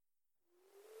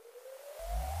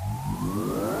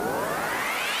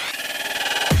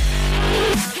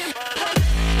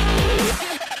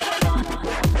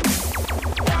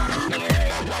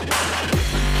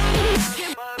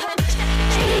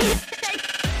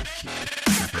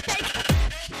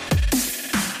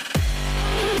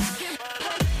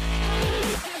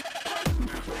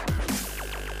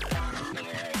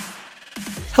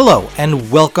Hello,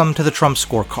 and welcome to the Trump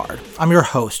Scorecard. I'm your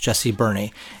host, Jesse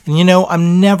Burney. And you know,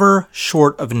 I'm never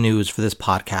short of news for this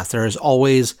podcast. There is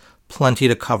always plenty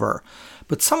to cover.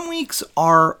 But some weeks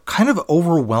are kind of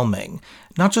overwhelming.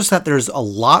 Not just that there's a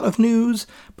lot of news,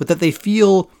 but that they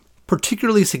feel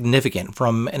particularly significant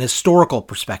from an historical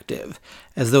perspective,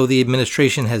 as though the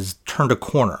administration has turned a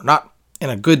corner. Not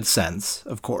in a good sense,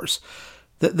 of course.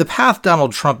 The path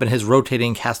Donald Trump and his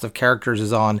rotating cast of characters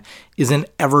is on is an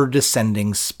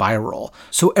ever-descending spiral.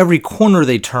 So every corner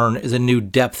they turn is a new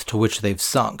depth to which they've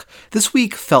sunk. This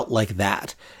week felt like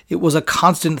that. It was a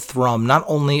constant thrum not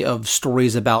only of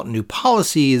stories about new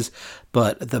policies,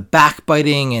 but the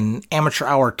backbiting and amateur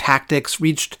hour tactics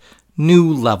reached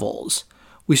new levels.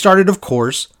 We started, of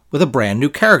course, with a brand new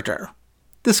character.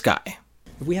 This guy.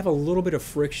 If we have a little bit of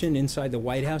friction inside the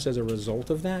White House as a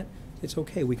result of that, it's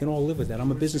okay. We can all live with that. I'm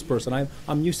a business person.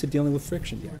 I'm used to dealing with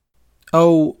friction here.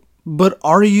 Oh, but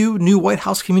are you new White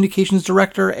House Communications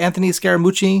Director Anthony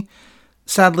Scaramucci?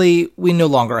 Sadly, we no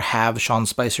longer have Sean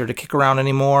Spicer to kick around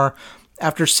anymore.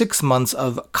 After 6 months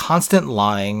of constant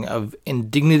lying, of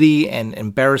indignity and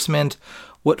embarrassment,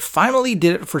 what finally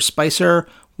did it for Spicer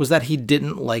was that he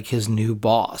didn't like his new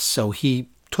boss, so he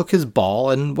took his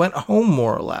ball and went home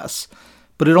more or less.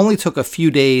 But it only took a few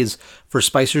days for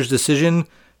Spicer's decision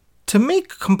to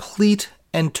make complete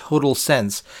and total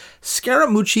sense.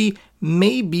 Scaramucci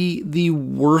may be the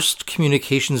worst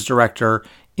communications director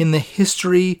in the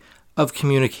history of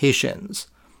communications.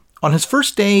 On his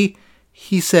first day,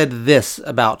 he said this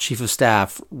about Chief of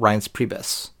Staff Reince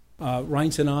Priebus.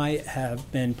 Reince and I have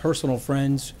been personal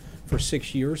friends for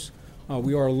 6 years.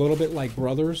 We are a little bit like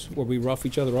brothers, where we rough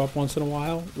each other up once in a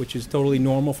while, which is totally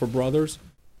normal for brothers.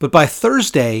 But by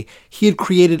Thursday, he had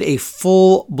created a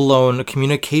full-blown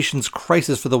communications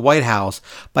crisis for the White House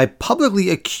by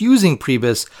publicly accusing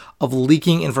Priebus of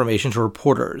leaking information to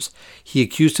reporters. He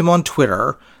accused him on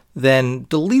Twitter, then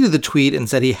deleted the tweet and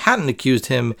said he hadn't accused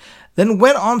him, then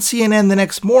went on CNN the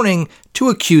next morning to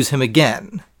accuse him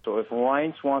again. So if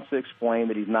Reince wants to explain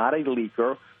that he's not a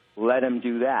leaker, let him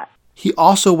do that. He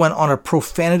also went on a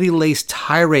profanity-laced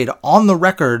tirade on the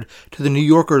record to the New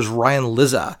Yorker's Ryan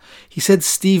Lizza. He said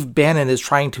Steve Bannon is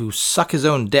trying to suck his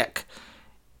own dick.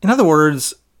 In other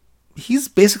words, he's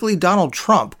basically Donald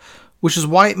Trump, which is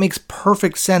why it makes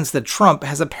perfect sense that Trump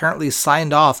has apparently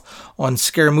signed off on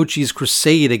Scaramucci's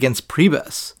crusade against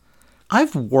Priebus.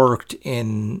 I've worked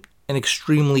in an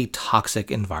extremely toxic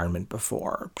environment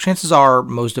before. Chances are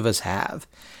most of us have.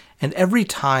 And every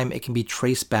time it can be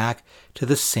traced back to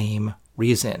the same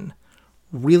reason.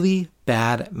 Really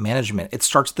bad management. It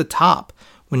starts at the top.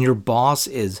 When your boss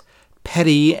is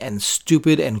petty and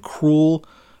stupid and cruel,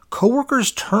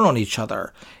 coworkers turn on each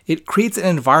other. It creates an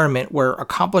environment where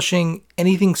accomplishing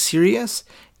anything serious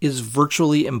is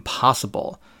virtually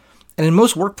impossible. And in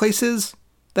most workplaces,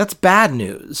 that's bad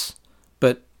news.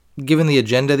 But given the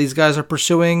agenda these guys are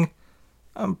pursuing,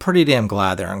 I'm pretty damn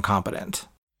glad they're incompetent.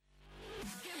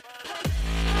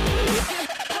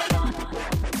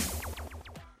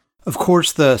 Of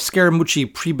course, the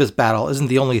Scaramucci-Priebus battle isn't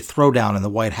the only throwdown in the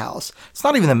White House. It's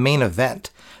not even the main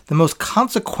event. The most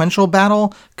consequential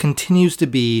battle continues to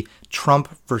be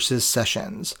Trump versus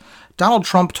Sessions. Donald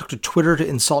Trump took to Twitter to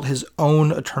insult his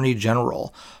own attorney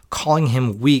general, calling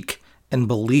him weak and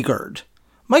beleaguered.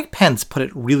 Mike Pence put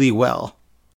it really well.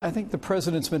 I think the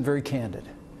president's been very candid,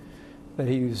 that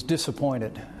he was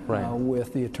disappointed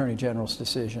with the attorney general's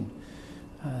decision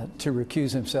to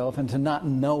recuse himself and to not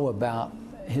know about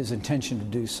his intention to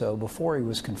do so before he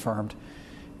was confirmed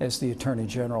as the Attorney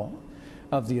General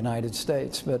of the United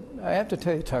States. But I have to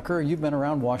tell you, Tucker, you've been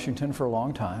around Washington for a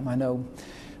long time. I know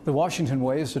the Washington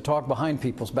way is to talk behind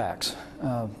people's backs,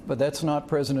 but that's not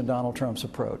President Donald Trump's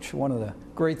approach. One of the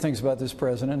great things about this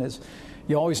president is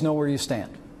you always know where you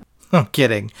stand. I'm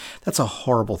kidding. That's a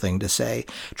horrible thing to say.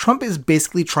 Trump is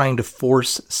basically trying to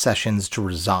force Sessions to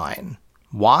resign.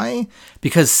 Why?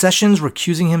 Because Sessions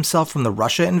recusing himself from the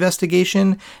Russia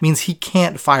investigation means he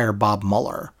can't fire Bob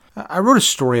Mueller. I wrote a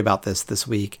story about this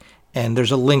week, and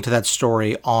there's a link to that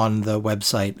story on the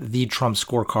website,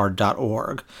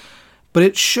 thetrumpscorecard.org. But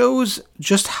it shows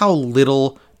just how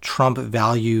little Trump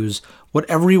values what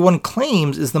everyone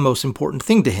claims is the most important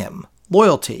thing to him,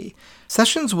 loyalty.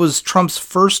 Sessions was Trump's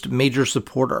first major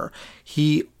supporter.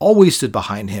 He always stood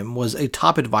behind him, was a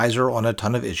top advisor on a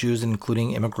ton of issues,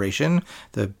 including immigration,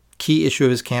 the key issue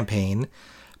of his campaign.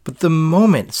 But the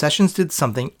moment Sessions did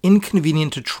something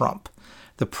inconvenient to Trump,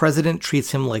 the president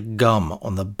treats him like gum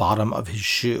on the bottom of his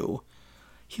shoe.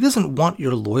 He doesn't want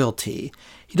your loyalty.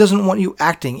 He doesn't want you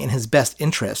acting in his best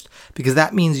interest, because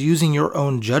that means using your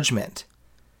own judgment.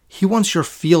 He wants your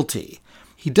fealty.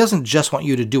 He doesn't just want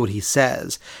you to do what he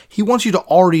says. He wants you to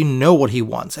already know what he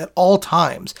wants at all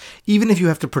times, even if you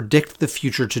have to predict the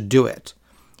future to do it.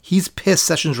 He's pissed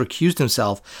Sessions recused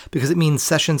himself because it means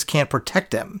Sessions can't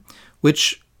protect him,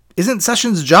 which isn't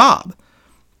Sessions' job.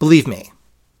 Believe me,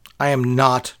 I am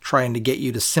not trying to get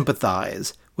you to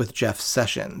sympathize with Jeff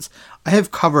Sessions. I have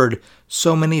covered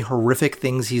so many horrific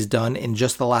things he's done in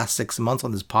just the last 6 months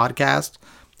on this podcast.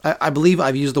 I believe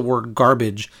I've used the word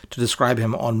garbage to describe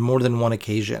him on more than one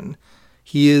occasion.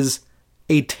 He is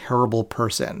a terrible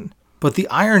person. But the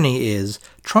irony is,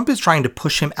 Trump is trying to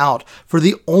push him out for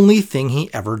the only thing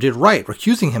he ever did right,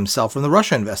 recusing himself from the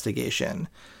Russia investigation.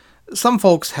 Some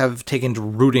folks have taken to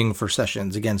rooting for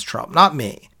Sessions against Trump, not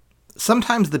me.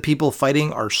 Sometimes the people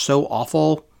fighting are so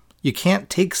awful, you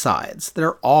can't take sides.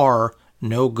 There are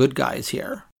no good guys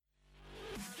here.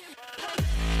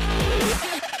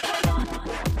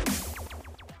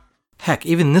 Heck,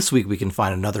 even this week we can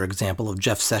find another example of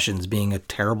Jeff Sessions being a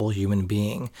terrible human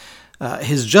being.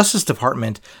 His Justice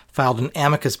Department filed an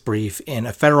amicus brief in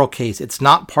a federal case it's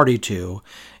not party to,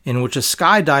 in which a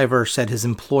skydiver said his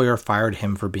employer fired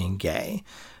him for being gay.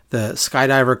 The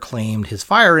skydiver claimed his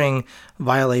firing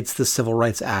violates the Civil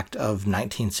Rights Act of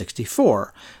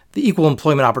 1964. The Equal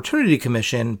Employment Opportunity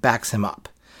Commission backs him up.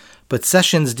 But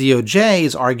Sessions' DOJ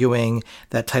is arguing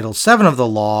that Title VII of the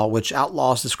law, which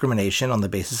outlaws discrimination on the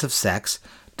basis of sex,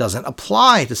 doesn't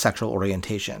apply to sexual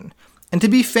orientation. And to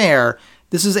be fair,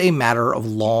 this is a matter of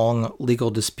long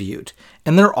legal dispute.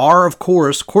 And there are, of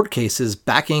course, court cases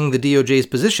backing the DOJ's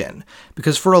position,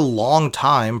 because for a long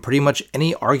time, pretty much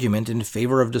any argument in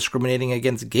favor of discriminating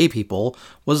against gay people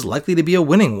was likely to be a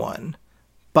winning one.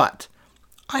 But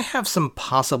I have some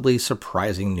possibly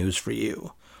surprising news for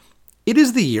you. It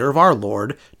is the year of our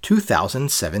Lord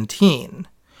 2017.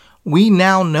 We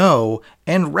now know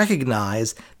and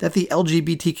recognize that the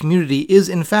LGBT community is,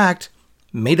 in fact,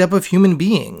 made up of human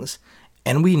beings,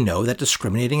 and we know that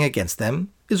discriminating against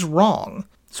them is wrong.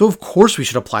 So of course we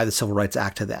should apply the Civil Rights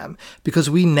Act to them, because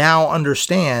we now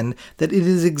understand that it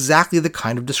is exactly the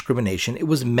kind of discrimination it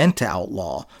was meant to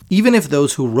outlaw, even if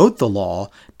those who wrote the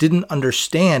law didn't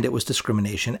understand it was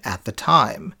discrimination at the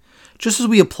time. Just as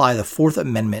we apply the Fourth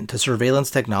Amendment to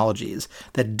surveillance technologies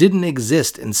that didn't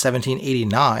exist in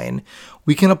 1789,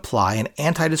 we can apply an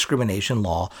anti-discrimination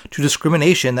law to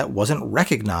discrimination that wasn't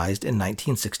recognized in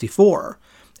 1964.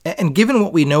 And given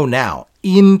what we know now,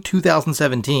 in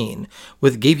 2017,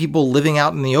 with gay people living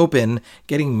out in the open,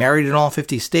 getting married in all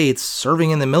 50 states,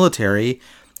 serving in the military,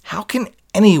 how can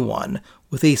anyone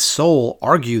with a soul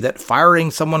argue that firing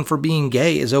someone for being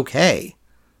gay is okay?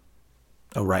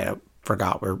 Oh, right, I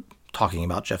forgot we're talking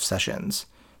about Jeff Sessions.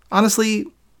 Honestly,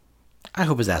 I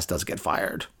hope his ass does get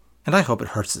fired, and I hope it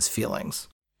hurts his feelings.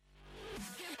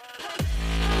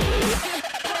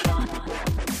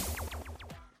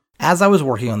 As I was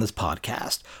working on this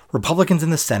podcast, Republicans in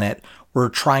the Senate were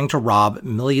trying to rob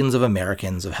millions of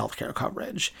Americans of healthcare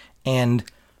coverage. And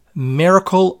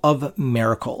miracle of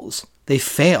miracles, they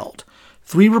failed.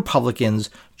 3 Republicans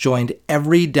joined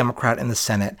every Democrat in the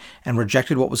Senate and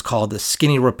rejected what was called the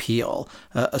skinny repeal,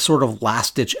 a sort of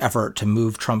last-ditch effort to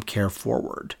move Trumpcare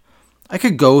forward. I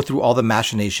could go through all the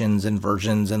machinations and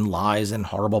versions and lies and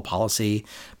horrible policy,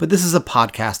 but this is a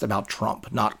podcast about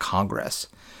Trump, not Congress.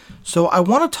 So I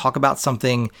want to talk about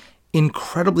something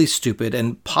incredibly stupid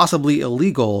and possibly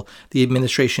illegal the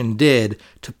administration did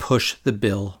to push the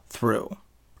bill through.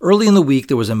 Early in the week,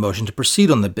 there was a motion to proceed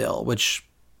on the bill, which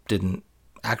didn't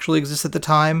actually exist at the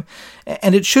time,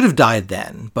 and it should have died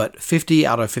then, but 50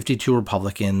 out of 52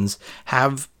 Republicans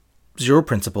have zero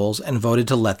principles and voted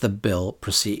to let the bill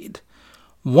proceed.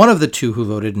 One of the 2 who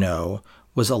voted no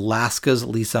was Alaska's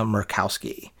Lisa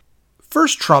Murkowski.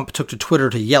 First, Trump took to Twitter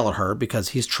to yell at her because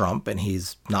he's Trump and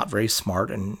he's not very smart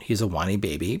and he's a whiny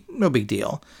baby. No big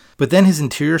deal. But then his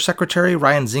Interior Secretary,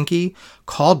 Ryan Zinke,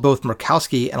 called both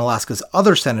Murkowski and Alaska's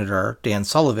other senator, Dan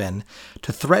Sullivan,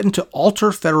 to threaten to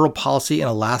alter federal policy in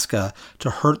Alaska to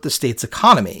hurt the state's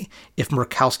economy if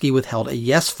Murkowski withheld a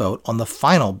yes vote on the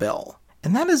final bill.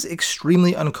 And that is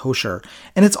extremely unkosher,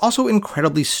 and it's also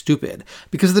incredibly stupid,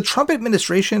 because the Trump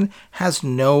administration has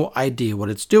no idea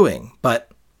what it's doing, but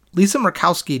Lisa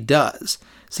Murkowski does.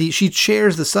 See, she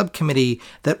chairs the subcommittee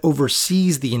that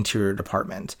oversees the Interior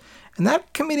Department, and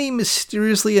that committee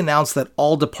mysteriously announced that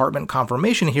all department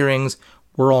confirmation hearings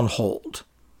were on hold.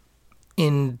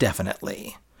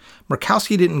 Indefinitely.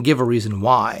 Murkowski didn't give a reason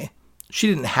why. She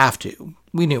didn't have to.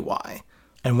 We knew why.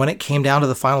 And when it came down to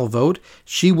the final vote,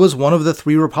 she was one of the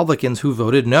 3 Republicans who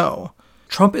voted no.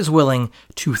 Trump is willing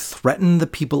to threaten the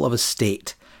people of a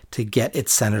state to get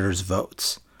its senators'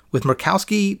 votes. With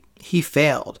Murkowski, he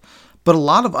failed. But a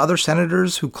lot of other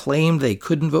senators who claimed they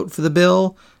couldn't vote for the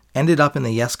bill ended up in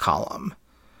the yes column.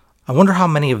 I wonder how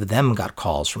many of them got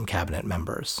calls from cabinet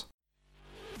members.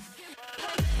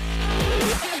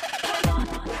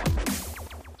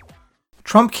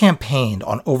 Trump campaigned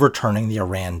on overturning the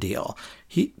Iran deal.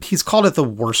 He's called it the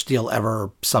worst deal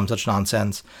ever, some such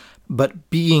nonsense. But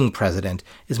being president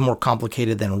is more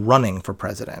complicated than running for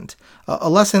president, a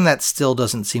lesson that still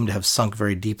doesn't seem to have sunk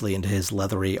very deeply into his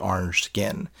leathery orange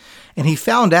skin. And he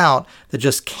found out that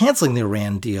just canceling the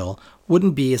Iran deal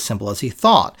wouldn't be as simple as he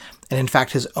thought. And in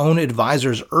fact, his own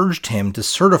advisors urged him to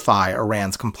certify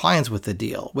Iran's compliance with the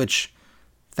deal, which,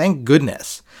 thank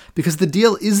goodness, because the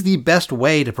deal is the best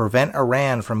way to prevent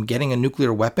Iran from getting a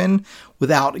nuclear weapon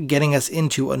without getting us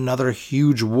into another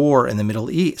huge war in the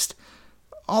Middle East.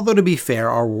 Although, to be fair,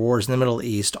 our wars in the Middle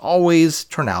East always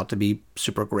turn out to be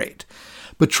super great.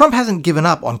 But Trump hasn't given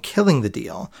up on killing the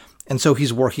deal, and so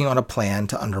he's working on a plan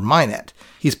to undermine it.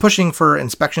 He's pushing for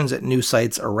inspections at new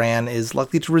sites Iran is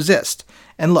likely to resist.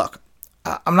 And look,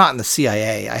 I'm not in the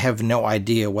CIA. I have no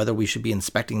idea whether we should be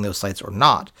inspecting those sites or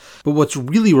not. But what's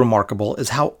really remarkable is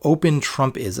how open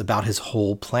Trump is about his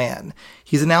whole plan.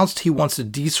 He's announced he wants to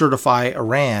decertify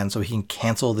Iran so he can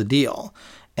cancel the deal.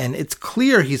 And it's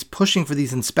clear he's pushing for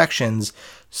these inspections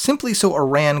simply so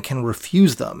Iran can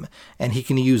refuse them, and he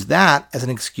can use that as an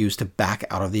excuse to back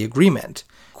out of the agreement.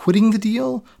 Quitting the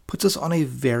deal puts us on a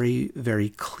very, very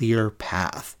clear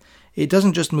path. It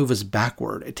doesn't just move us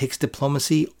backward, it takes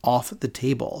diplomacy off the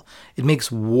table. It makes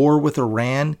war with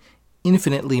Iran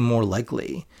infinitely more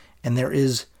likely, and there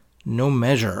is no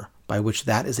measure by which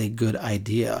that is a good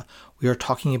idea. We are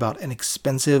talking about an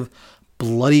expensive,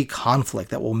 bloody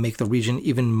conflict that will make the region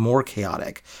even more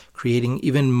chaotic, creating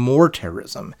even more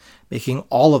terrorism, making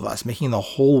all of us, making the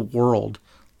whole world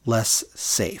less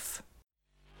safe.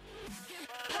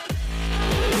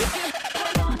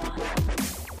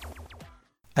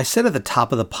 I said at the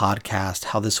top of the podcast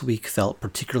how this week felt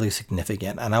particularly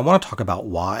significant, and I want to talk about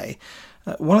why.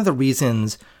 One of the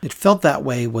reasons it felt that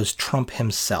way was Trump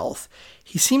himself.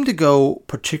 He seemed to go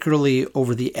particularly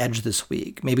over the edge this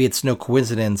week. Maybe it's no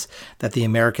coincidence that the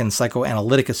American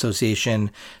Psychoanalytic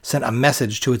Association sent a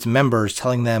message to its members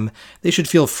telling them they should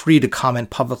feel free to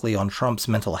comment publicly on Trump's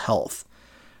mental health.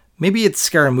 Maybe it's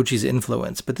Scaramucci's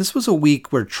influence, but this was a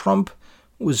week where Trump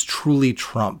was truly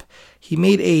Trump. He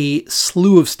made a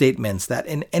slew of statements that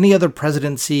in any other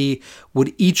presidency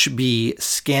would each be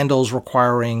scandals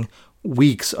requiring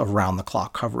weeks of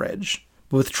round-the-clock coverage.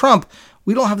 But with Trump,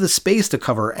 we don't have the space to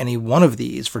cover any one of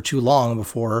these for too long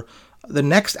before the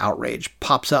next outrage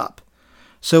pops up.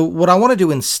 So what I want to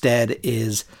do instead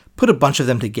is put a bunch of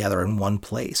them together in one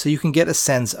place so you can get a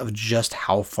sense of just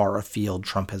how far afield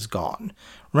Trump has gone.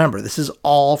 Remember, this is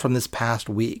all from this past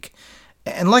week.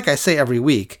 And like I say every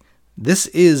week, this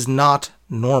is not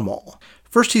normal.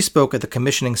 First, he spoke at the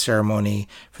commissioning ceremony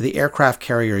for the aircraft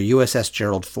carrier USS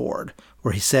Gerald Ford,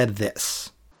 where he said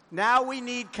this. Now we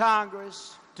need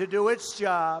Congress to do its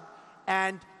job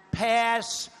and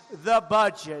pass the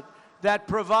budget that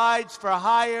provides for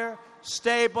higher,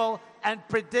 stable, and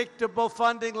predictable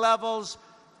funding levels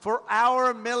for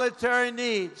our military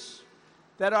needs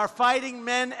that our fighting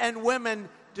men and women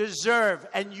deserve,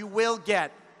 and you will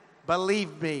get.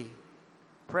 Believe me,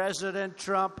 President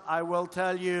Trump, I will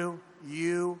tell you,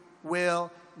 you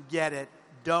will get it.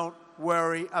 Don't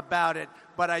worry about it.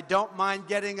 But I don't mind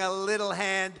getting a little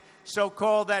hand, so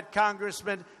call that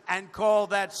congressman and call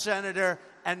that senator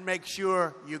and make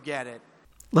sure you get it.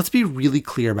 Let's be really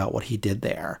clear about what he did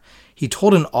there. He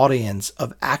told an audience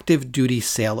of active duty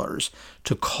sailors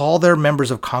to call their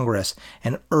members of Congress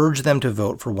and urge them to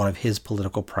vote for one of his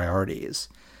political priorities.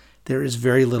 There is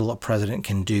very little a president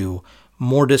can do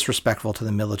more disrespectful to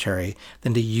the military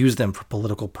than to use them for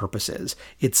political purposes.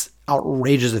 It's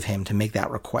outrageous of him to make that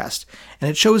request, and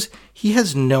it shows he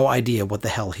has no idea what the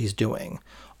hell he's doing.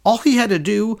 All he had to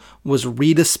do was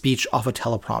read a speech off a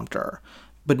teleprompter.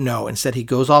 But no, instead he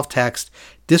goes off text,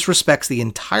 disrespects the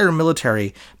entire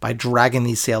military by dragging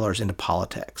these sailors into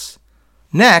politics.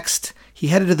 Next, he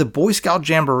headed to the Boy Scout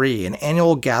Jamboree, an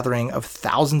annual gathering of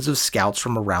thousands of scouts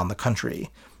from around the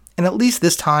country. And at least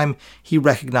this time, he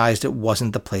recognized it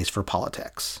wasn't the place for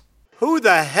politics. Who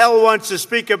the hell wants to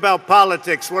speak about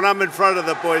politics when I'm in front of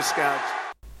the Boy Scouts?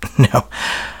 No,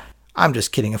 I'm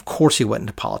just kidding. Of course he went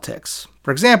into politics.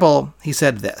 For example, he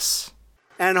said this.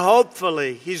 And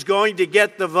hopefully he's going to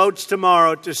get the votes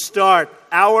tomorrow to start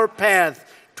our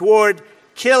path toward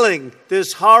killing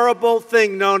this horrible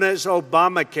thing known as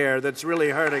Obamacare that's really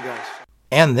hurting us.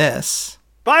 And this.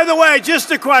 By the way,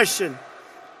 just a question.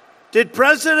 Did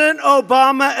President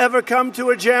Obama ever come to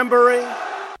a jamboree?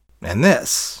 And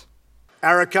this.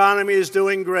 Our economy is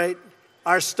doing great.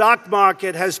 Our stock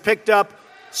market has picked up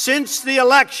since the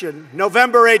election,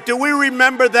 November 8th. Do we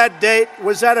remember that date?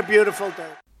 Was that a beautiful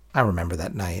day? I remember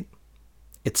that night.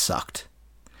 It sucked.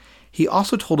 He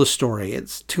also told a story,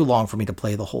 it's too long for me to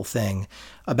play the whole thing,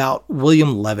 about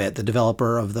William Levitt, the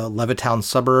developer of the Levittown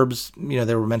suburbs. You know,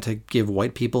 they were meant to give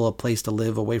white people a place to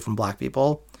live away from black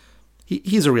people.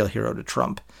 He's a real hero to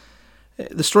Trump.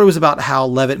 The story was about how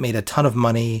Levitt made a ton of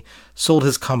money, sold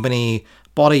his company,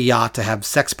 bought a yacht to have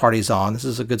sex parties on. This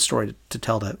is a good story to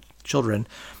tell to children.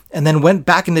 And then went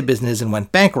back into business and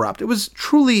went bankrupt. It was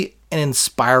truly an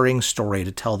inspiring story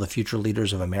to tell the future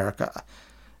leaders of America.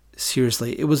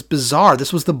 Seriously, it was bizarre.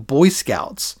 This was the Boy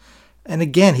Scouts. And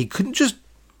again, he couldn't just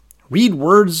read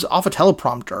words off a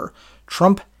teleprompter.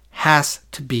 Trump has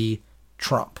to be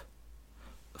Trump.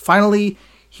 Finally,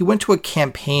 he went to a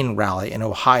campaign rally in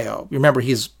Ohio. Remember,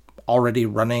 he's already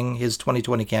running his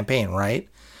 2020 campaign, right?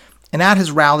 And at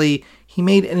his rally, he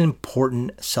made an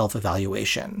important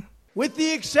self-evaluation. With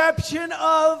the exception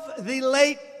of the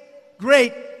late,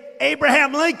 great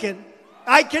Abraham Lincoln,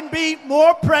 I can be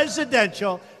more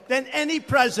presidential than any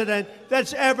president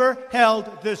that's ever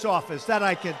held this office. That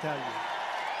I can tell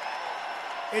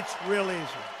you. It's real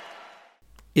easy.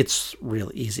 It's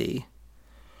real easy.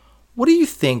 What do you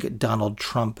think Donald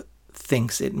Trump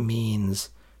thinks it means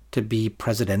to be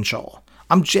presidential?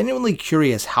 I'm genuinely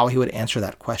curious how he would answer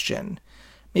that question.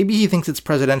 Maybe he thinks it's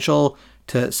presidential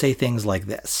to say things like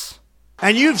this.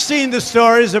 And you've seen the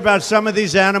stories about some of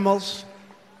these animals.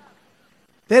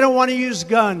 They don't want to use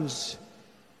guns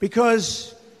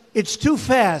because it's too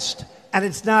fast and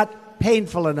it's not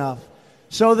painful enough.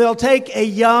 So they'll take a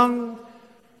young,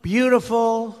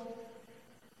 beautiful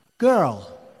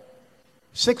girl,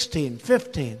 16,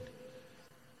 15,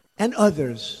 and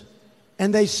others,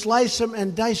 and they slice them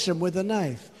and dice them with a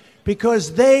knife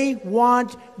because they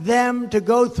want them to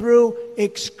go through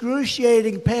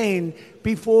excruciating pain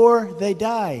before they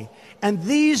die. And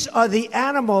these are the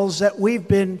animals that we've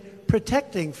been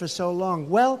protecting for so long.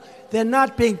 Well, they're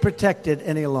not being protected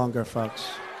any longer, folks.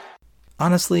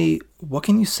 Honestly, what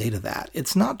can you say to that?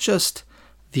 It's not just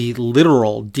the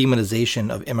literal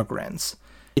demonization of immigrants.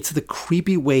 It's the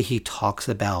creepy way he talks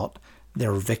about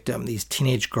their victim, these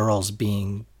teenage girls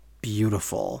being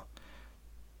beautiful.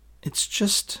 It's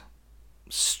just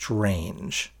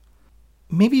strange.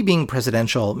 Maybe being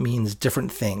presidential means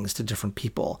different things to different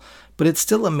people, but it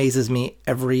still amazes me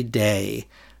every day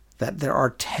that there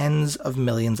are tens of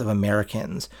millions of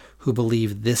Americans who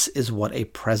believe this is what a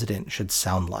president should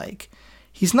sound like.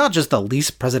 He's not just the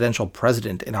least presidential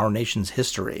president in our nation's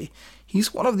history.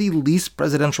 He's one of the least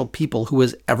presidential people who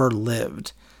has ever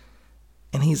lived.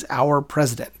 And he's our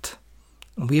president.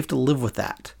 And we have to live with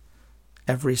that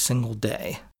every single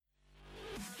day.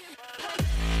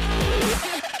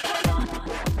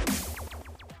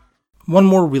 One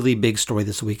more really big story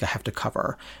this week I have to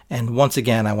cover. And once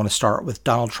again, I want to start with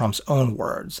Donald Trump's own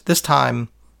words, this time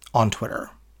on Twitter.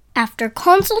 After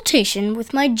consultation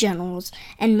with my generals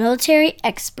and military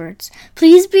experts,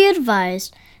 please be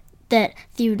advised that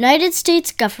the United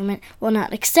States government will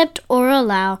not accept or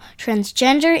allow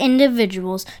transgender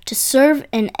individuals to serve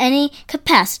in any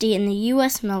capacity in the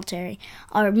U.S. military.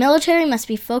 Our military must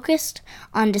be focused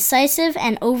on decisive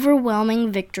and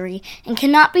overwhelming victory and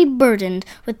cannot be burdened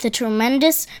with the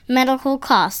tremendous medical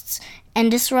costs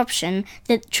and disruption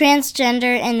that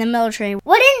transgender in the military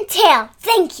would entail.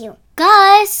 Thank you,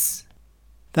 guys.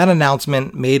 That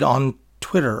announcement made on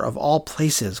Twitter, of all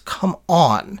places, come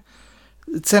on.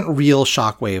 It sent real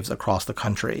shockwaves across the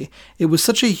country. It was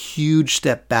such a huge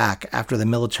step back after the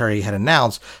military had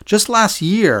announced just last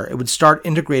year it would start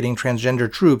integrating transgender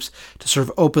troops to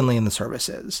serve openly in the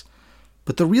services.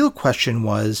 But the real question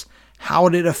was, how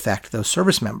would it affect those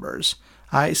service members?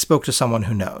 I spoke to someone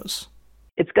who knows.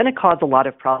 It's going to cause a lot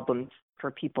of problems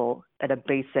for people at a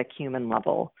basic human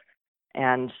level.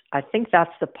 And I think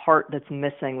that's the part that's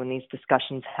missing when these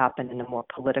discussions happen in a more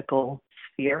political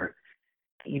sphere.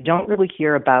 You don't really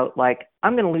hear about, like,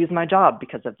 I'm going to lose my job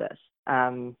because of this.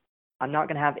 I'm not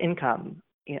going to have income.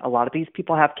 You know, a lot of these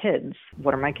people have kids.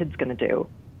 What are my kids going to do?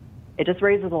 It just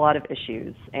raises a lot of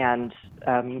issues. And,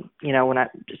 when I'm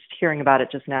just hearing about it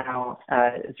just now,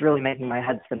 it's really making my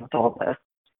head spin with all the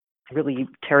really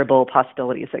terrible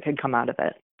possibilities that could come out of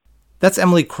it. That's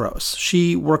Emily Kroos.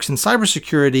 She works in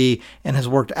cybersecurity and has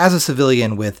worked as a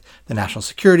civilian with the National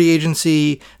Security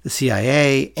Agency, the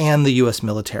CIA, and the U.S.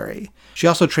 military. She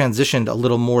also transitioned a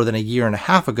little more than a year and a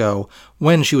half ago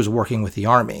when she was working with the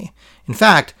Army. In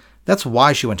fact, that's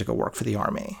why she went to go work for the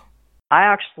Army. I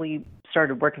actually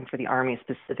started working for the Army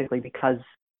specifically because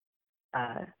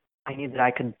I knew that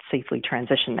I could safely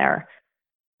transition there.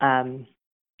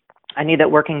 I knew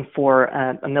that working for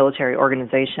a military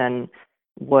organization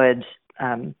would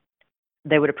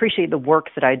they would appreciate the work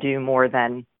that I do more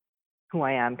than who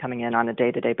I am coming in on a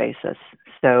day-to-day basis.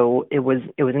 So it was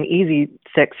an easy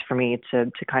fix for me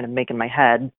to kind of make in my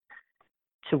head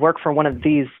to work for one of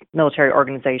these military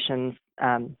organizations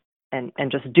and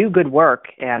just do good work,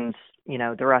 and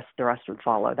the rest would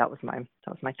follow. That was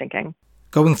my thinking.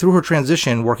 Going through her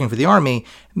transition working for the Army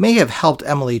may have helped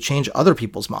Emily change other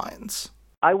people's minds.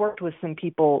 I worked with some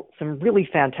people, some really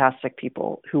fantastic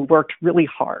people who worked really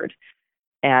hard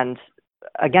and,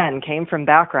 again, came from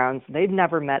backgrounds. They'd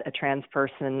never met a trans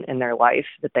person in their life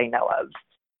that they know of.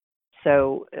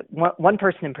 So one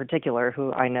person in particular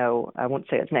who I know, I won't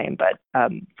say his name, but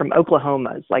from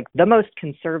Oklahoma is like the most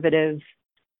conservative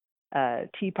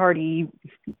Tea Party,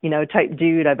 type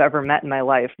dude I've ever met in my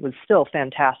life, was still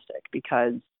fantastic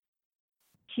because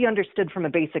he understood from a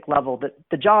basic level that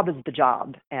the job is the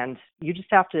job, and you just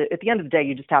have to, at the end of the day,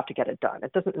 you just have to get it done.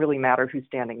 It doesn't really matter who's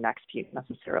standing next to you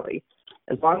necessarily.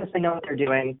 As long as they know what they're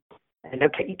doing and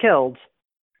don't get you killed,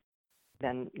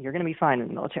 then you're going to be fine in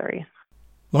the military.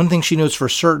 One thing she knows for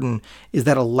certain is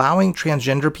that allowing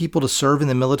transgender people to serve in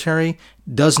the military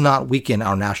does not weaken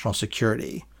our national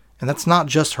security. And that's not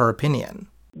just her opinion.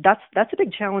 That's a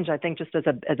big challenge, I think, just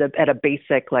at a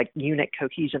basic unit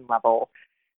cohesion level,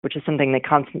 which is something they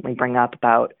constantly bring up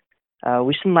about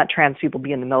we shouldn't let trans people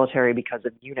be in the military because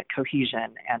of unit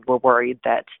cohesion, and we're worried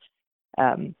that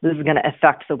this is going to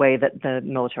affect the way that the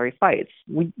military fights.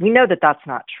 We know that that's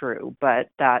not true, but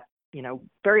that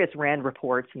various RAND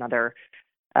reports and other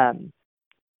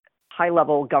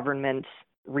high-level government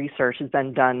research has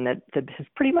been done that has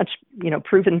pretty much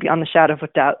proven beyond the shadow of a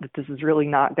doubt that this is really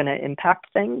not going to impact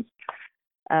things,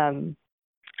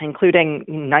 including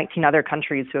 19 other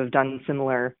countries who have done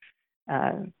similar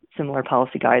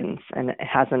policy guidance, and it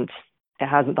hasn't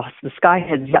the sky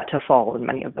has yet to fall in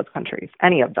many of those countries,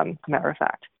 any of them, as a matter of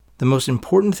fact. The most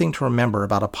important thing to remember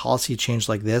about a policy change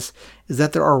like this is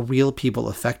that there are real people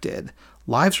affected.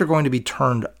 Lives are going to be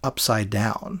turned upside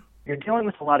down. You're dealing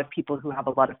with a lot of people who have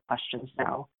a lot of questions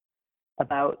now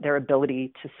about their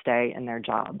ability to stay in their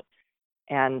job.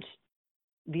 And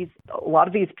a lot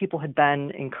of these people had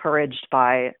been encouraged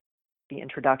by the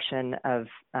introduction of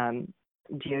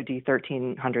DOD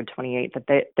 1328, that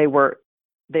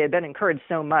they had been encouraged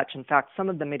so much. In fact, some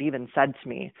of them had even said to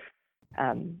me,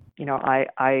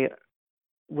 I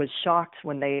was shocked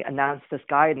when they announced this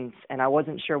guidance, and I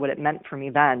wasn't sure what it meant for me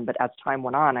then, but as time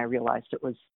went on, I realized it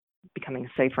was becoming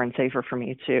safer and safer for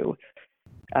me to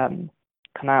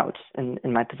come out in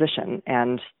my position.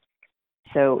 And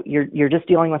so you're just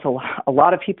dealing with a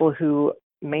lot of people who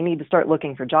may need to start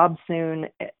looking for jobs soon.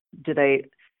 Do they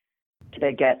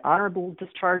get honorable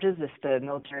discharges if the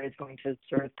military is going to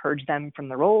sort of purge them from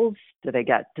the roles? Do they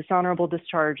get dishonorable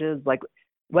discharges?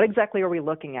 What exactly are we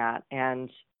looking at? And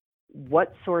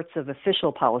what sorts of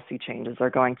official policy changes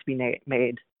are going to be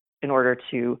made in order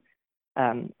to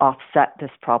offset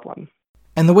this problem?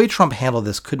 And the way Trump handled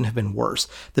this couldn't have been worse.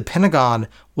 The Pentagon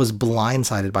was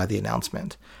blindsided by the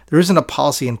announcement. There isn't a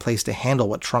policy in place to handle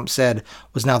what Trump said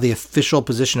was now the official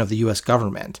position of the U.S.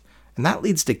 government, and that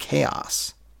leads to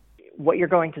chaos. What you're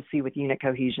going to see with unit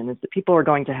cohesion is that people are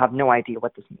going to have no idea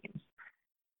what this means.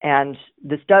 And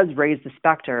this does raise the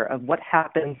specter of what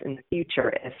happens in the future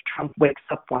if Trump wakes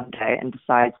up one day and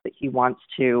decides that he wants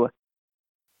to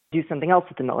do something else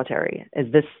with the military.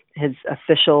 Is this his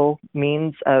official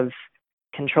means of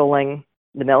controlling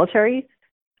the military?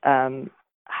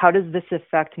 How does this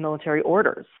affect military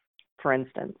orders, for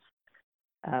instance?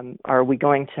 Are we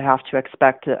going to have to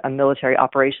expect a military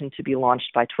operation to be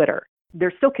launched by Twitter?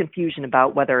 There's still confusion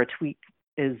about whether a tweet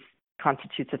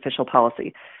constitutes official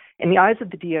policy. In the eyes of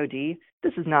the DOD,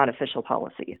 this is not official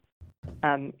policy.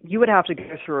 You would have to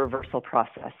go through a reversal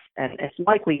process, and it's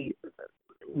likely,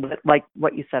 like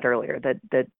what you said earlier,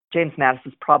 that James Mattis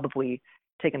is probably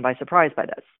taken by surprise by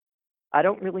this. I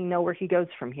don't really know where he goes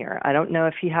from here. I don't know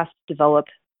if he has to develop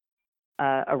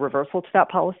a reversal to that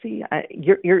policy.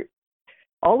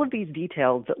 All of these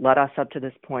details that led us up to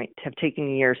this point have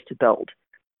taken years to build,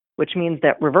 which means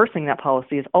that reversing that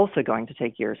policy is also going to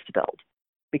take years to build,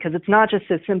 because it's not just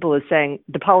as simple as saying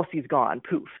the policy's gone,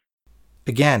 poof.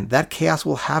 Again, that chaos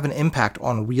will have an impact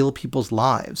on real people's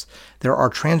lives. There are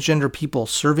transgender people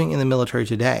serving in the military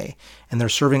today, and they're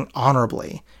serving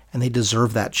honorably, and they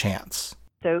deserve that chance.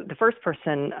 So the first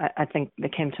person I think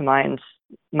that came to mind,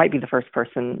 might be the first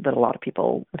person that a lot of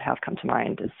people would have come to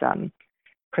mind, is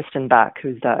Kristen Beck,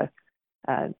 who's a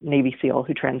Navy SEAL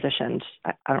who transitioned.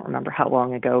 I don't remember how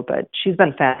long ago, but she's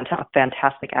been a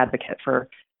fantastic advocate for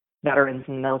veterans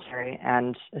in the military,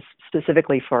 and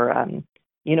specifically for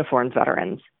uniformed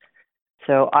veterans.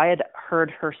 So I had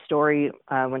heard her story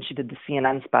when she did the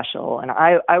CNN special, and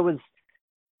I was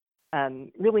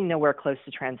really nowhere close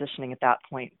to transitioning at that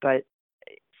point. But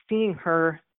seeing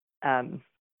her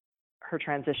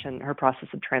process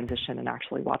of transition, and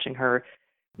actually watching her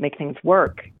make things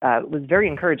work was very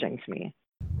encouraging to me.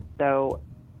 So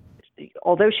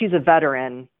although she's a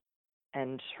veteran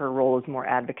and her role is more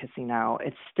advocacy now,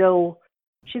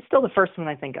 she's still the first one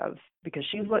I think of, because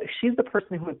she's the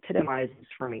person who epitomizes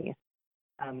for me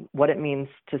what it means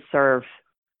to serve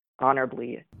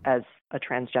honorably as a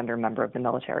transgender member of the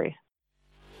military.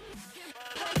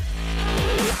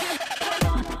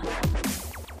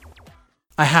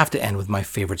 I have to end with my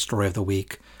favorite story of the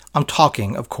week. I'm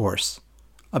talking, of course,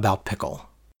 about Pickle.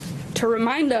 To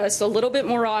remind us a little bit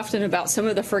more often about some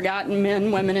of the forgotten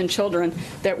men, women, and children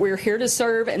that we're here to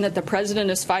serve and that the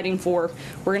president is fighting for,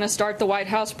 we're going to start the White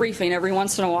House briefing every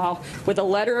once in a while with a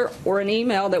letter or an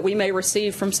email that we may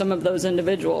receive from some of those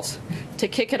individuals. To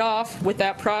kick it off with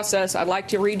that process, I'd like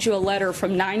to read you a letter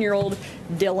from 9-year-old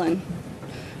Dylan.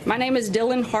 My name is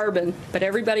Dylan Harbin, but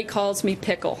everybody calls me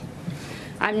Pickle.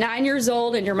 I'm 9 years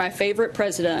old and you're my favorite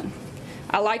president.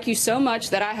 I like you so much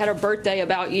that I had a birthday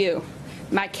about you.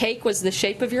 My cake was the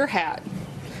shape of your hat.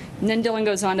 And then Dylan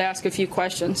goes on to ask a few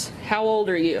questions. How old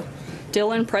are you?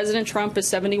 Dylan, President Trump is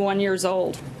 71 years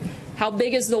old. How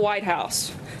big is the White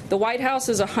House? The White House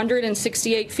is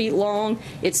 168 feet long.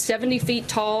 It's 70 feet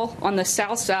tall on the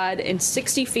south side and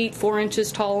 60 feet 4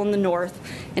 inches tall on the north.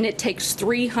 And it takes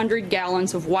 300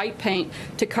 gallons of white paint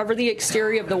to cover the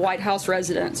exterior of the White House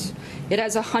residence. It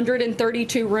has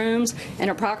 132 rooms and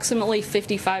approximately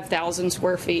 55,000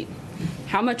 square feet.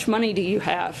 How much money do you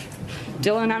have?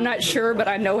 Dylan, I'm not sure, but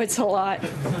I know it's a lot.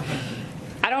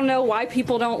 I don't know why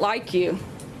people don't like you.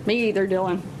 Me either,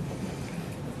 Dylan.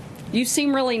 You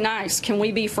seem really nice. Can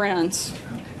we be friends?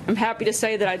 I'm happy to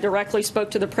say that I directly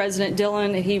spoke to the President,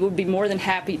 Dylan, and he would be more than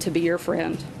happy to be your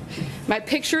friend. My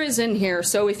picture is in here,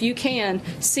 so if you can,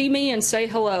 see me and say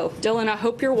hello. Dylan, I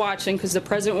hope you're watching because the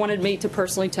President wanted me to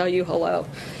personally tell you hello.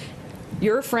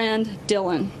 Your friend,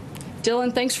 Dylan.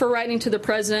 Dylan, thanks for writing to the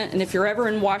President, and if you're ever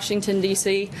in Washington,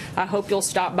 D.C., I hope you'll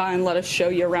stop by and let us show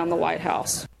you around the White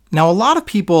House. Now, a lot of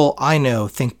people I know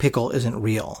think Pickle isn't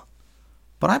real,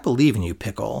 but I believe in you,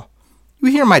 Pickle.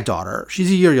 You hear my daughter, she's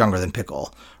a year younger than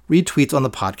Pickle, read tweets on the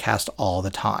podcast all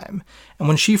the time. And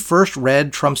when she first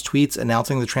read Trump's tweets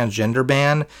announcing the transgender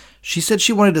ban, she said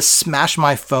she wanted to smash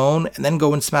my phone and then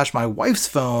go and smash my wife's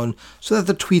phone so that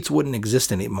the tweets wouldn't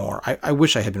exist anymore. I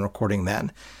wish I had been recording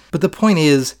then. But the point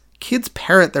is, kids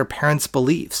parrot their parents'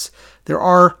 beliefs. There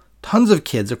are tons of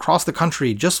kids across the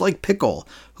country, just like Pickle,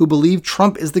 who believe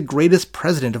Trump is the greatest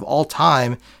president of all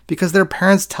time because their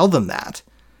parents tell them that.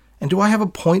 And do I have a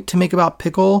point to make about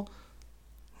Pickle?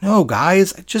 No,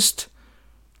 guys, I just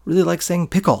really like saying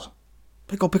pickle.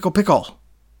 Pickle, pickle, pickle.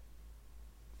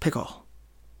 Pickle.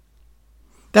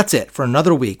 That's it for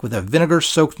another week with a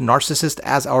vinegar-soaked narcissist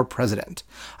as our president.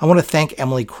 I want to thank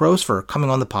Emily Kroos for coming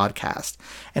on the podcast.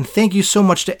 And thank you so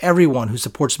much to everyone who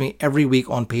supports me every week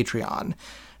on Patreon.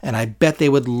 And I bet they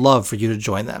would love for you to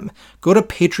join them. Go to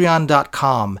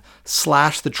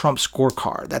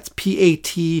patreon.com/TheTrumpScorecard. That's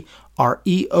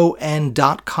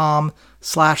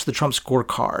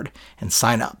patreon.com/TheTrumpScorecard and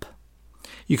sign up.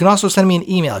 You can also send me an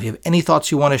email if you have any thoughts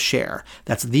you want to share.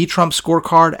 That's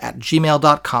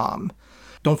thetrumpscorecard@gmail.com.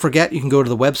 Don't forget, you can go to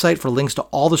the website for links to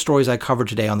all the stories I covered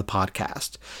today on the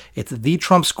podcast. It's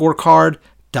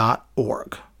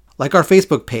thetrumpscorecard.org. Like our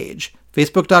Facebook page,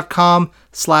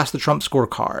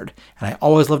 facebook.com/TheTrumpScorecard. And I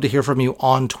always love to hear from you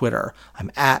on Twitter.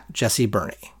 I'm at Jesse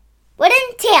Burney. Wooden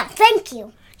tail, thank you.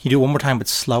 Can you do it one more time, but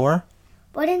slower?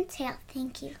 Wooden tail,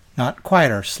 thank you. Not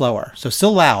quieter, slower. So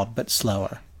still loud, but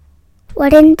slower.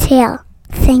 Wooden tail,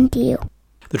 thank you.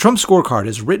 The Trump Scorecard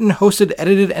is written, hosted,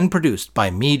 edited, and produced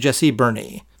by me, Jesse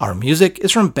Burney. Our music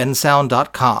is from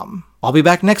bensound.com. I'll be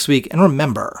back next week, and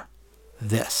remember,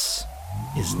 this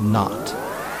is not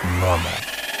normal.